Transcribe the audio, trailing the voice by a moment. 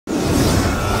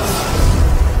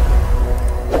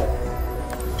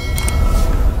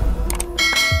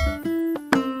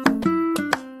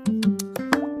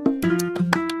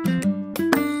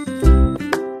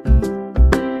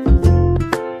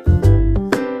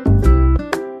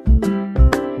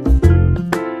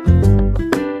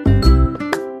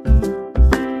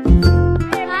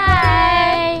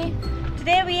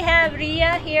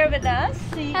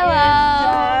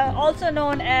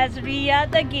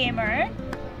Riya the Gamer,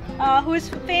 who is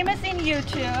famous in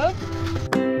YouTube.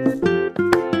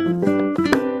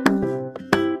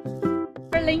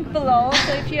 Link below,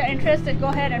 so if you're interested, go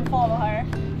ahead and follow her.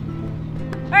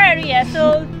 Alright, Riya,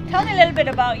 so tell me a little bit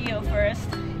about you first.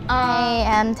 I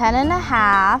am 10 and a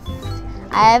half.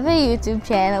 I have a YouTube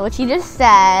channel, which you just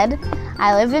said.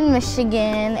 I live in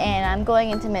Michigan and I'm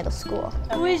going into middle school.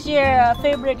 Who is your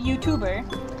favorite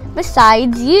YouTuber?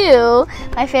 Besides you,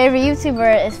 my favorite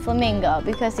YouTuber is Flamingo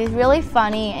because he's really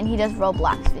funny and he does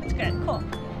Roblox videos. Good, cool.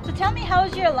 So tell me,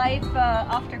 how's your life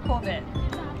after COVID?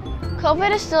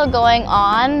 COVID is still going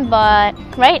on, but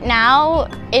right now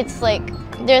it's like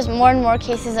there's more and more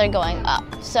cases are going up.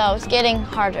 So it's getting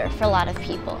harder for a lot of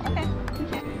people. Okay.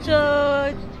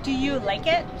 So do you like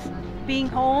it? Being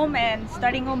home and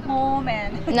studying home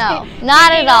and no,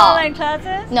 not at all. Online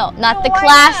classes? No, not the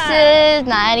classes,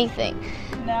 not anything.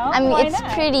 No, I mean, why it's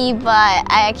not? pretty, but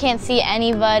I can't see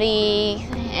anybody,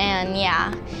 and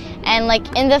yeah. And like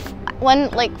when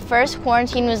like first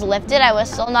quarantine was lifted, I was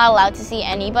still not allowed to see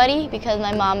anybody because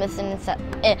my mom is an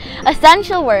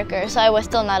essential worker, so I was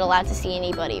still not allowed to see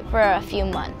anybody for a few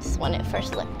months when it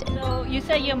first lifted. So you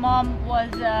said your mom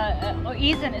was or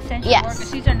is an essential Yes.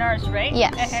 worker. She's a nurse, right?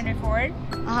 Yes. At Henry Ford.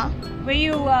 Uh-huh. Were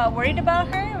you worried about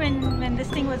her when this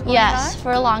thing was going on? Yes,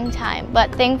 for a long time,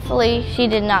 but thankfully she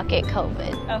did not get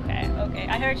COVID. Okay, okay.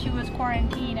 I heard she was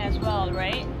quarantined as well,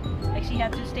 right? Like she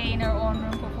had to stay in her own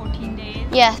room for 14 days.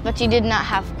 Yes, but she did not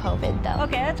have COVID though.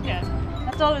 Okay, that's good.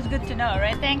 That's always good to know,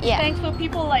 right? Thanks. Yeah. Thanks for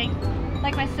people like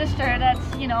my sister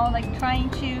that's, you know, like trying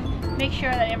to make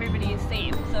sure that everybody is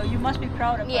safe. So you must be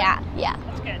proud of her. Yeah.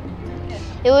 That's good.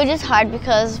 It was just hard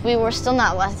because we were still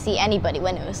not allowed to see anybody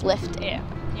when it was lifted. Yeah.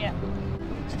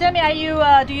 So tell me,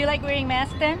 do you like wearing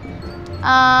masks then?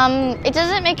 It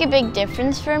doesn't make a big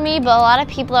difference for me, but a lot of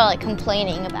people are like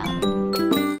complaining about it.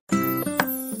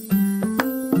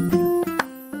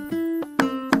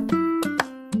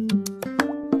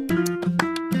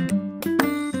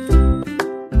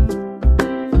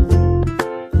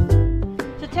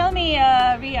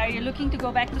 Riya, are you looking to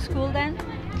go back to school then?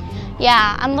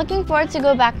 Yeah, I'm looking forward to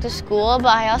go back to school,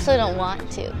 but I also don't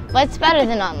want to. But it's better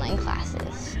than online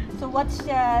classes. So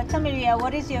tell me, Riya,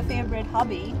 what is your favorite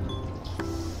hobby?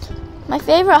 My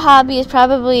favorite hobby is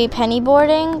probably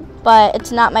pennyboarding, but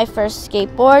it's not my first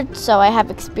skateboard, so I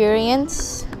have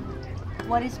experience.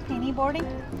 What is pennyboarding?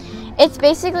 It's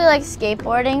basically like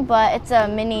skateboarding, but it's a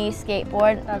mini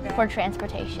skateboard for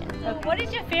transportation. So what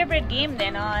is your favorite game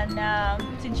then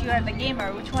since you are the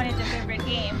gamer, which one is your favorite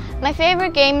game? My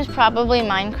favorite game is probably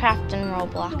Minecraft and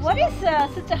Roblox. So what is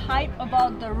such a hype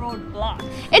about the Roblox?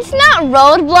 It's not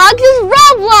Roblox, it's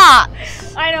Roblox!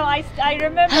 I know, I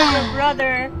remember your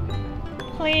brother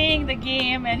playing the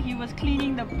game and he was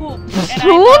cleaning the poop. And I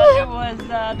thought it was,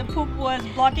 the poop was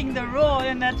blocking the road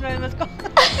and that's why it was called.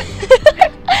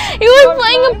 He was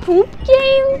playing a poop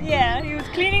game? Yeah, he was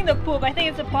cleaning the poop. I think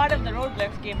it's a part of the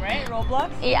Roblox game, right?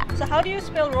 Roblox? Yeah. So how do you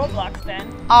spell Roblox then?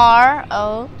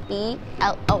 R-O-B-L-O-X.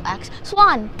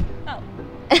 Swan. Oh.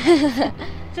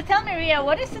 So tell me, Riya,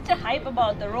 what is such a hype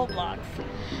about the Roblox?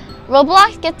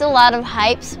 Roblox gets a lot of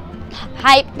hype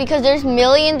because there's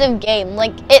millions of games.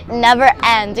 Like, it never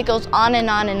ends. It goes on and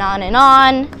on and on and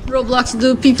on. Roblox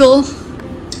do people?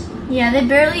 Yeah, they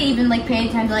barely even like pay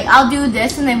attention. Like, I'll do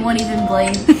this and they won't even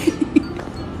blink.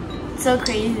 So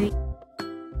crazy.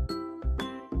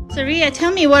 So Riya,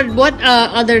 tell me what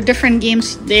other different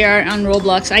games there are on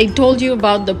Roblox. I told you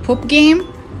about the poop game.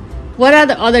 What are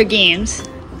the other games?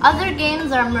 Other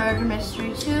games are Murder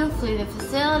Mystery 2, Flee the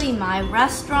Facility, My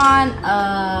Restaurant,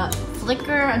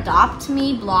 Flickr, Adopt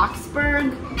Me,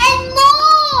 Bloxburg, and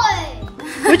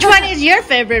more! Which one is your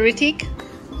favorite, Ritik?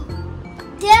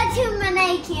 There are too many,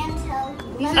 I can't tell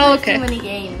you. Oh, okay. Too many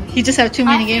games. You just have too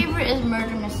many games? My favorite is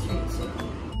Murder Mystery 2.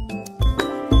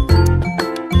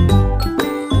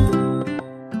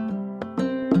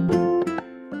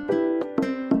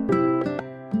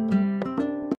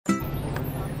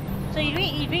 So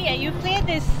Riya, you play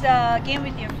this game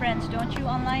with your friends, don't you,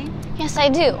 online? Yes, I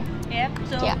do. Yeah?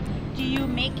 So Yeah. do you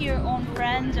make your own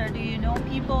friends or do you know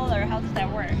people or how does that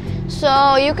work?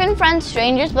 So you can friend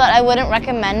strangers, but I wouldn't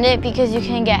recommend it because you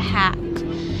can get hacked.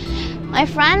 My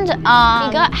friend,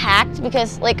 he got hacked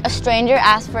because like a stranger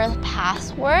asked for a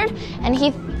password, and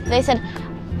they said,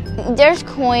 "There's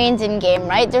coins in game,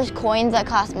 right? There's coins that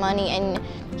cost money," and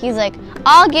he's like,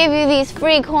 "I'll give you these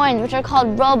free coins, which are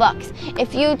called Robux,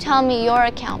 if you tell me your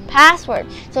account password."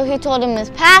 So he told him his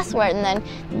password, and then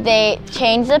they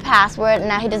changed the password, and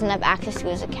now he doesn't have access to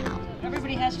his account.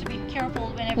 Everybody has to be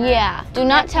careful whenever. Yeah, do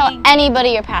not tell anybody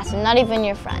your password, not even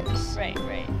your friends. Right.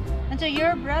 And so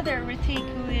your brother, Ritik,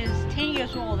 who is 10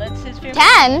 years old. That's his favorite.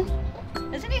 10?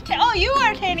 Isn't he 10? Oh, you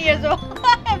are 10 years old.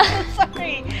 I'm so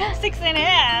sorry.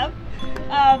 6.5.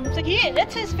 So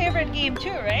that's his favorite game too,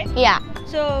 right? Yeah.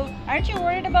 So aren't you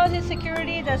worried about his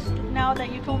security? Now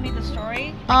that you told me the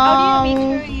story, how do you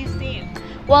make sure he's safe?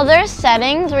 Well, there's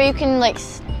settings where you can like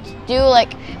do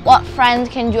like what friends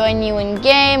can join you in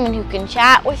game and who can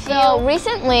chat with you. So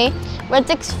recently,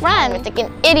 Ritik's friend, Ritik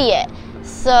an idiot.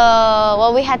 So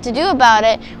what we had to do about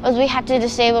it was we had to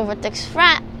disable Ritik's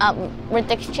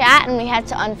chat, and we had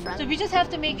to unfriend. So we just have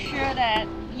to make sure that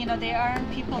they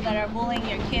aren't people that are bullying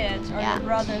your kids or your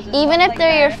brothers. And even if like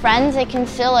they're your friends, they can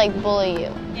still like bully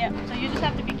you. Yeah. So you just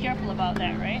have to be careful about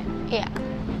that, right? Yeah.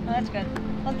 Well, that's good.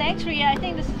 Well, thanks, Riya. I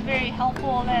think this is very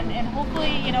helpful, and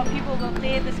hopefully, people will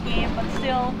play this game, but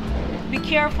still be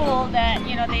careful that,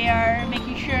 they are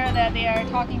making sure that they are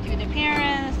talking to their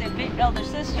parents, their big elder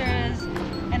sisters,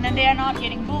 and then they are not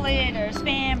getting bullied or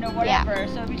spammed or whatever.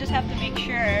 Yeah. So we just have to make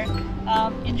sure,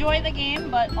 enjoy the game,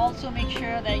 but also make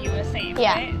sure that you are safe,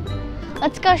 right?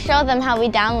 Let's go show them how we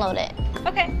download it.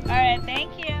 Okay. All right.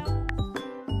 Thank you.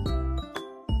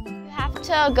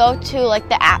 To go to like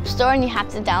the App Store and you have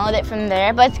to download it from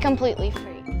there, but it's completely free.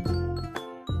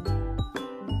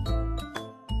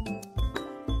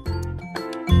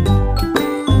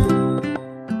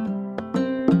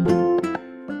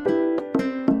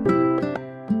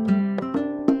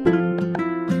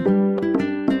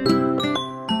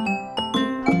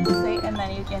 Say it and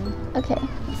then you can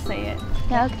say it.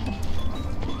 Yeah, okay.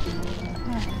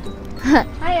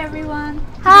 Hi everyone.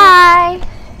 Hi.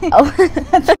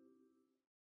 Oh.